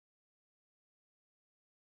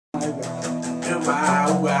Oh,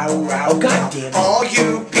 God damn it. All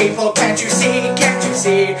you people, can't you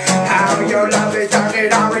see how your love is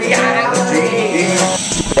turning our reality?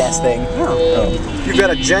 Best thing. Oh. You've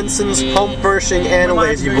got a Jensen's, Pump Bursting, and a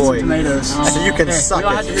Lazy Boy. Tomatoes. So you can suck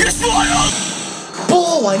it.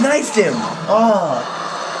 Bull! I knifed him! Oh.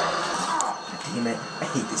 Damn it. I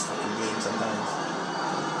hate this fucking game sometimes.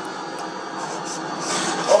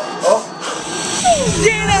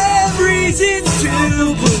 Did I have reason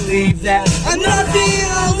to believe that I'm not the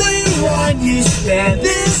only one you spend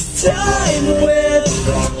this time with?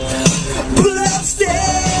 But I'll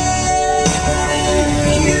stay.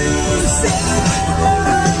 You said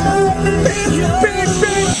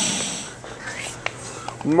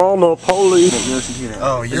Monopoly.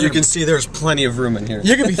 Oh, as you can see, there's plenty of room in here.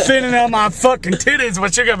 You're gonna be thinning out my fucking titties,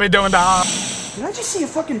 what you're gonna be doing, dog. Did I just see a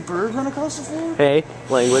fucking bird run across the floor? Hey,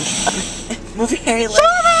 language. Move your hair, like.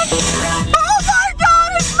 Oh my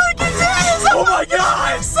God, it's freaking titties! Oh my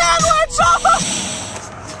God! Sandwich!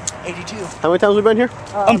 82. How many times have we been here?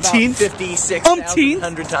 Umpteenth?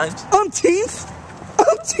 56,100 times. Umpteenth?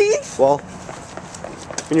 Well,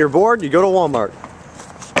 when you're bored, you go to Walmart.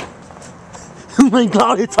 Oh my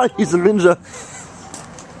God, it's like he's a ninja.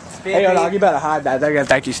 Hey, yo, dog, you better hide that. They're gonna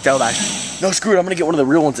think you stole that. No, screw it. I'm gonna get one of the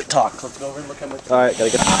real ones that talk. Let's go over and look how much. Alright, gotta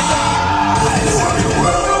get.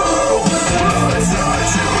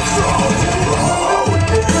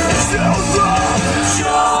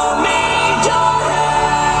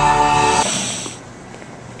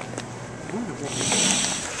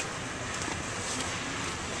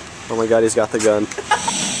 Oh my God, he's got the gun.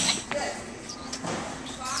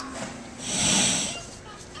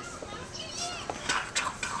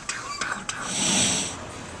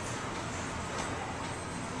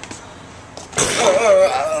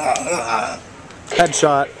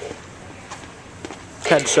 Headshot.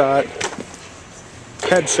 Headshot.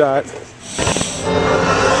 Headshot.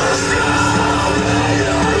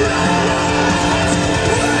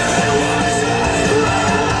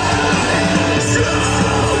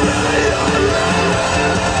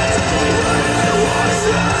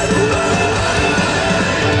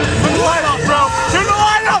 Turn the light off, bro! Turn the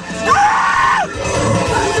light off!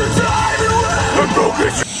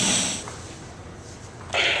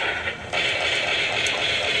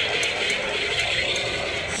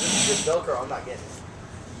 Velcro, I'm not getting it.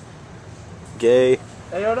 Gay.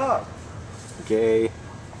 Hey, yo, dog. Gay.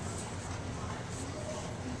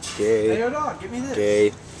 Gay. Hey, yo, dog, give me this.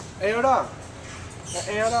 Gay. Hey, yo, dog.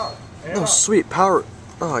 Hey, yo, dog. Hey, yo, No, dog. sweet power.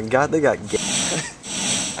 Oh God, they got gay.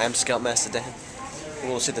 I am Scoutmaster Dan.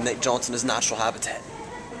 We'll see the Nick Johnson his natural habitat.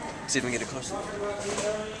 See if we can get it closer.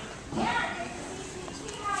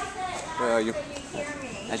 Where are you?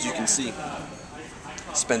 As you can see,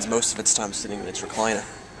 spends most of its time sitting in its recliner,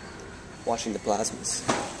 watching the plasmas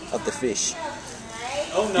of the fish.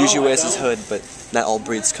 Oh, no, Usually wears his hood, but not all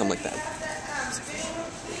breeds come like that.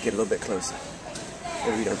 Get a little bit closer.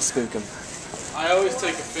 Maybe we don't spook him. I always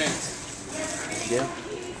take offense. Yeah.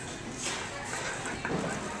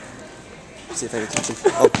 See if I can touch him.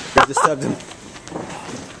 Oh, I disturbed him.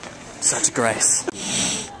 Such a grace.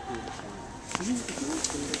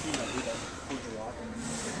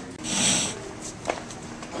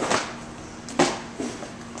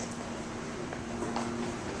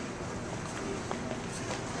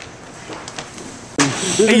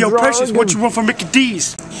 Hey, yo, Precious, what you want from Mickey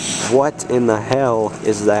D's? What in the hell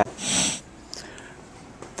is that?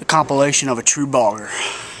 The compilation of a true baller.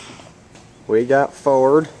 We got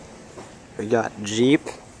Ford. We got Jeep.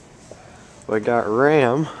 We got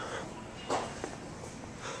Ram.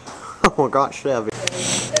 Oh, we got Chevy.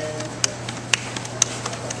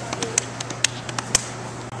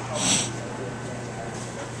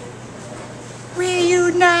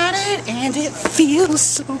 Reunited and it feels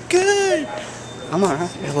so good. I'm alright.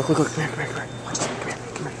 Yeah, look, come here. Watch this.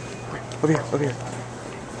 Come here. Over here.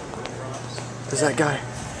 Does that guy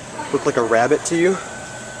look like a rabbit to you?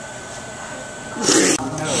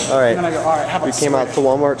 Alright, we came out to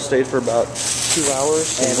Walmart, stayed for about 2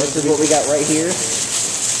 hours. And this is what we got right here.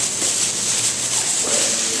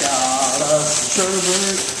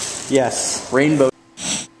 Yes. Rainbow.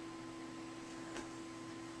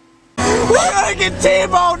 We're gonna get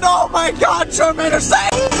T-boned! Oh my God, Terminator, say!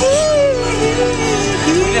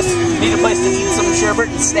 We just need a place to eat some sherbet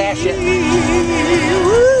and stash it.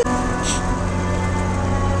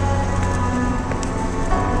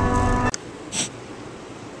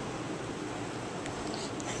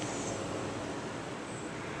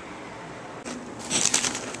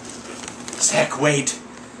 Zach, wait.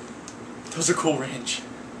 Those are cool range.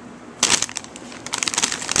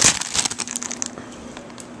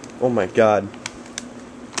 Oh my God.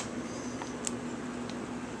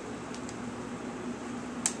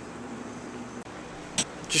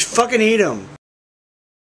 Just fucking eat them.